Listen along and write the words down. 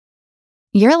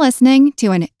You're listening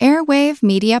to an Airwave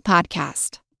Media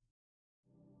Podcast.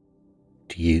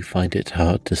 Do you find it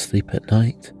hard to sleep at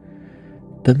night?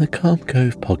 Then the Calm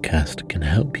Cove podcast can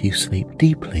help you sleep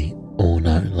deeply all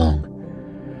night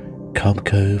long. Calm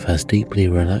Cove has deeply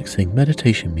relaxing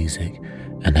meditation music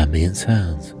and ambient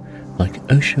sounds like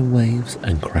ocean waves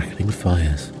and crackling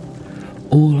fires.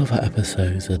 All of our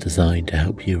episodes are designed to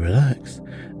help you relax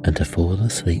and to fall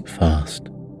asleep fast.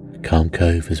 Calm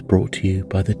Cove is brought to you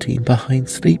by the team behind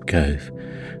Sleep Cove,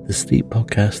 the sleep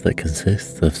podcast that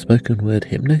consists of spoken word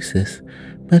hypnosis,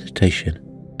 meditation,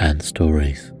 and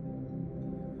stories.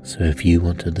 So if you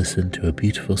want to listen to a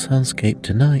beautiful soundscape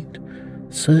tonight,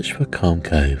 search for Calm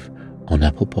Cove on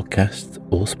Apple Podcasts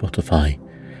or Spotify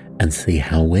and see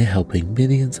how we're helping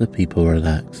millions of people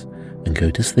relax and go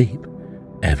to sleep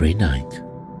every night.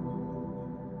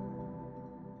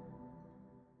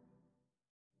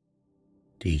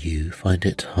 Do you find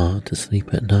it hard to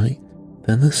sleep at night?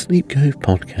 Then the Sleep Cove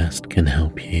podcast can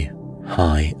help you.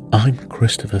 Hi, I'm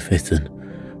Christopher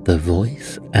Fitton, the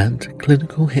voice and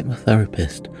clinical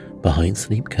hypnotherapist behind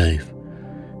Sleep Cove.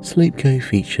 Sleep Cove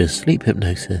features sleep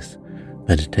hypnosis,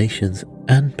 meditations,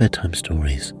 and bedtime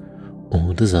stories,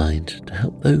 all designed to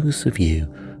help those of you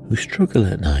who struggle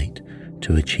at night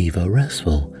to achieve a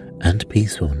restful and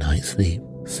peaceful night's sleep.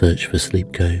 Search for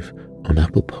Sleep Cove on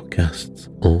Apple Podcasts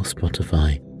or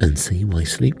Spotify and see why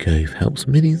Sleep Cove helps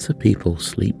millions of people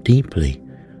sleep deeply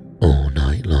all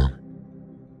night long.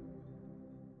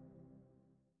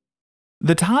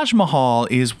 The Taj Mahal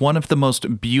is one of the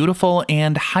most beautiful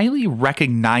and highly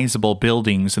recognizable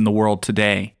buildings in the world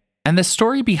today. And the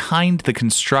story behind the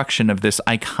construction of this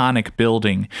iconic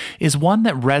building is one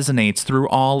that resonates through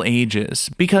all ages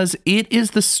because it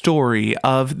is the story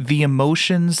of the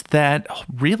emotions that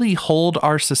really hold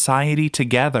our society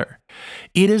together.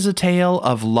 It is a tale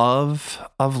of love,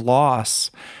 of loss,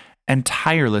 and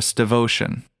tireless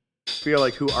devotion. I feel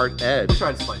like who art Ed?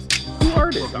 Try to slice it. Who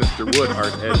art it? Mr. Wood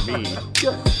art Ed me.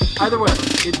 Good. Either way,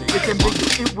 it's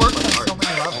ambiguous. It works on so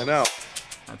many levels. I know.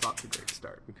 That's off to a great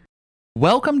start.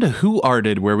 Welcome to Who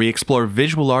Arted, where we explore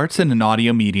visual arts in an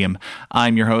audio medium.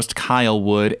 I'm your host, Kyle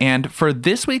Wood, and for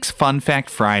this week's Fun Fact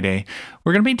Friday,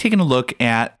 we're going to be taking a look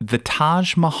at the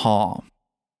Taj Mahal.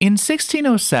 In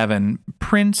 1607,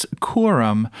 Prince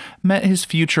Khurram met his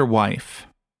future wife.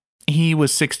 He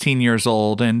was 16 years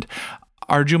old, and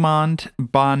Arjumand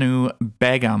Banu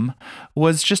Begum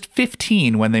was just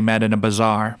 15 when they met in a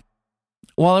bazaar.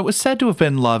 While it was said to have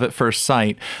been love at first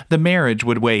sight, the marriage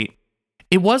would wait.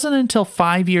 It wasn't until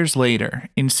 5 years later,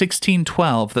 in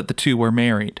 1612, that the two were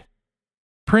married.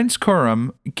 Prince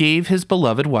Khurram gave his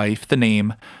beloved wife the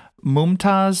name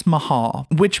Mumtaz Mahal,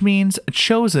 which means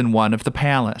chosen one of the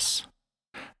palace.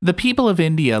 The people of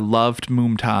India loved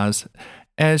Mumtaz,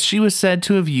 as she was said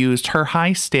to have used her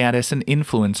high status and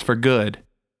influence for good.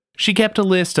 She kept a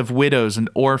list of widows and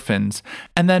orphans,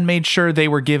 and then made sure they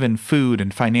were given food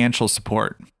and financial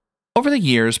support. Over the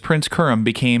years, Prince Khurram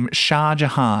became Shah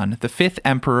Jahan, the fifth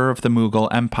emperor of the Mughal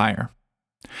Empire.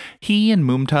 He and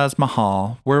Mumtaz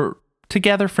Mahal were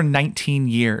together for 19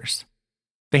 years.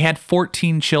 They had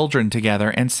 14 children together,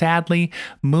 and sadly,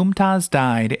 Mumtaz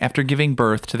died after giving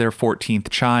birth to their 14th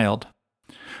child.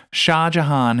 Shah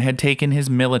Jahan had taken his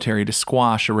military to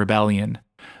squash a rebellion.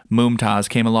 Mumtaz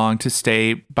came along to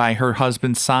stay by her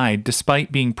husband's side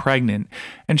despite being pregnant,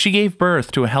 and she gave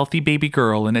birth to a healthy baby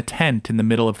girl in a tent in the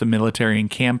middle of the military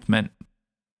encampment.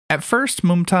 At first,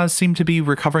 Mumtaz seemed to be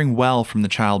recovering well from the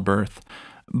childbirth,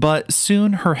 but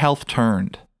soon her health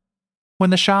turned.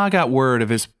 When the Shah got word of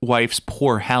his wife's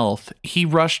poor health, he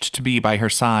rushed to be by her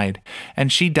side,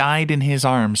 and she died in his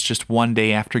arms just one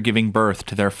day after giving birth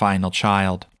to their final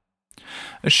child.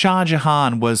 Shah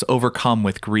Jahan was overcome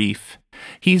with grief.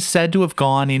 He's said to have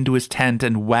gone into his tent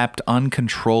and wept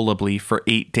uncontrollably for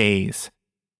 8 days.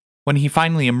 When he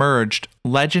finally emerged,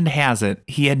 legend has it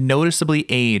he had noticeably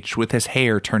aged with his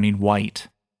hair turning white.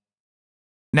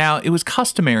 Now, it was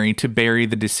customary to bury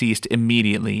the deceased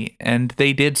immediately, and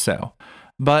they did so.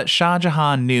 But Shah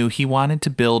Jahan knew he wanted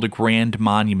to build a grand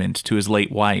monument to his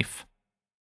late wife.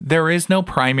 There is no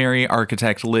primary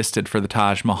architect listed for the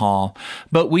Taj Mahal,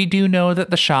 but we do know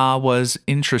that the Shah was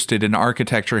interested in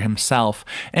architecture himself,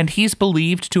 and he's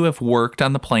believed to have worked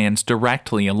on the plans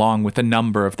directly along with a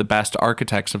number of the best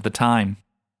architects of the time.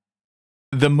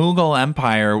 The Mughal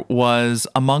Empire was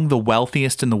among the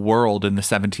wealthiest in the world in the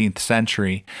 17th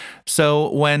century,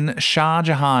 so when Shah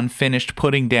Jahan finished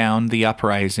putting down the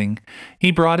uprising,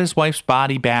 he brought his wife's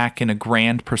body back in a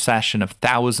grand procession of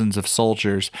thousands of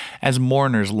soldiers as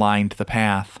mourners lined the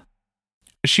path.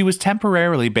 She was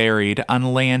temporarily buried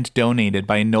on land donated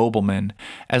by a nobleman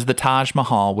as the Taj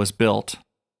Mahal was built.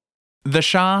 The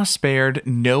Shah spared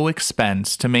no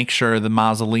expense to make sure the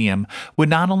mausoleum would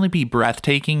not only be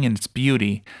breathtaking in its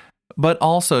beauty, but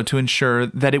also to ensure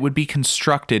that it would be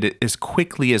constructed as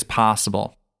quickly as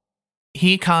possible.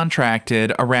 He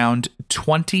contracted around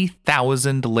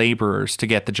 20,000 laborers to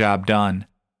get the job done.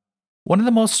 One of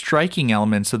the most striking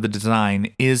elements of the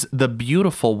design is the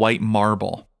beautiful white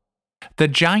marble. The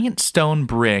giant stone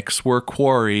bricks were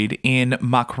quarried in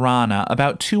Makrana,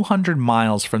 about 200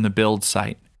 miles from the build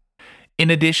site. In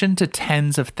addition to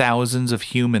tens of thousands of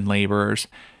human laborers,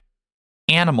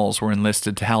 animals were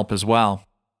enlisted to help as well.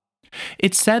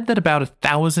 It's said that about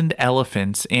 1,000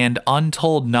 elephants and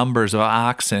untold numbers of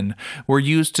oxen were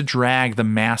used to drag the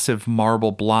massive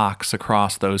marble blocks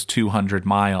across those 200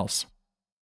 miles.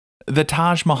 The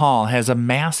Taj Mahal has a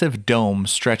massive dome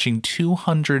stretching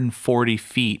 240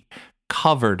 feet,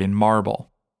 covered in marble.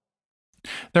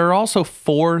 There are also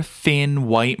 4 thin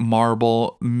white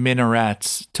marble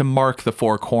minarets to mark the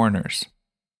 4 corners.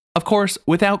 Of course,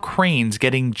 without cranes,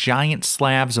 getting giant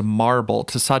slabs of marble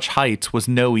to such heights was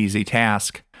no easy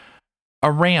task.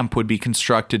 A ramp would be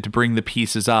constructed to bring the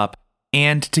pieces up,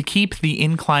 and to keep the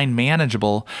incline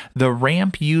manageable, the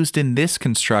ramp used in this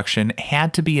construction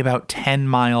had to be about 10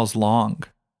 miles long.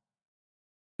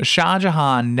 Shah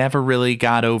Jahan never really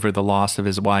got over the loss of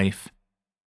his wife.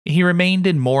 He remained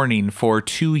in mourning for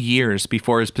 2 years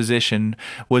before his position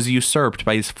was usurped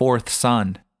by his 4th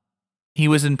son. He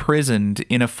was imprisoned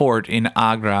in a fort in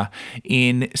Agra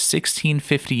in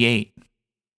 1658.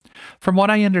 From what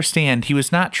I understand, he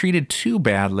was not treated too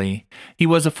badly. He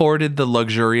was afforded the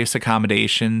luxurious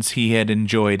accommodations he had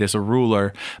enjoyed as a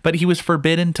ruler, but he was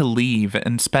forbidden to leave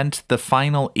and spent the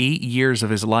final 8 years of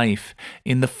his life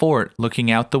in the fort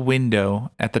looking out the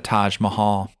window at the Taj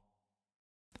Mahal.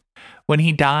 When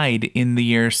he died in the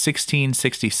year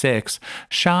 1666,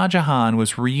 Shah Jahan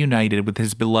was reunited with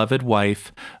his beloved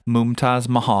wife, Mumtaz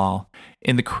Mahal,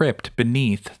 in the crypt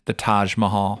beneath the Taj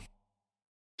Mahal.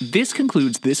 This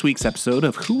concludes this week's episode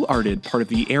of Who Arted, part of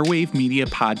the Airwave Media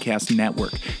Podcast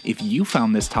Network. If you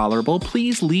found this tolerable,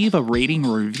 please leave a rating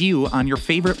or review on your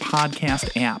favorite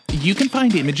podcast app. You can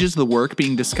find images of the work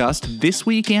being discussed this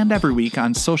week and every week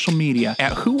on social media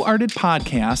at Who Arted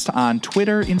Podcast on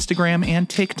Twitter, Instagram, and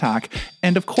TikTok,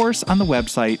 and of course on the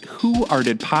website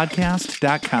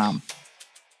whoartedpodcast.com.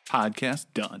 Podcast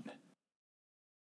done.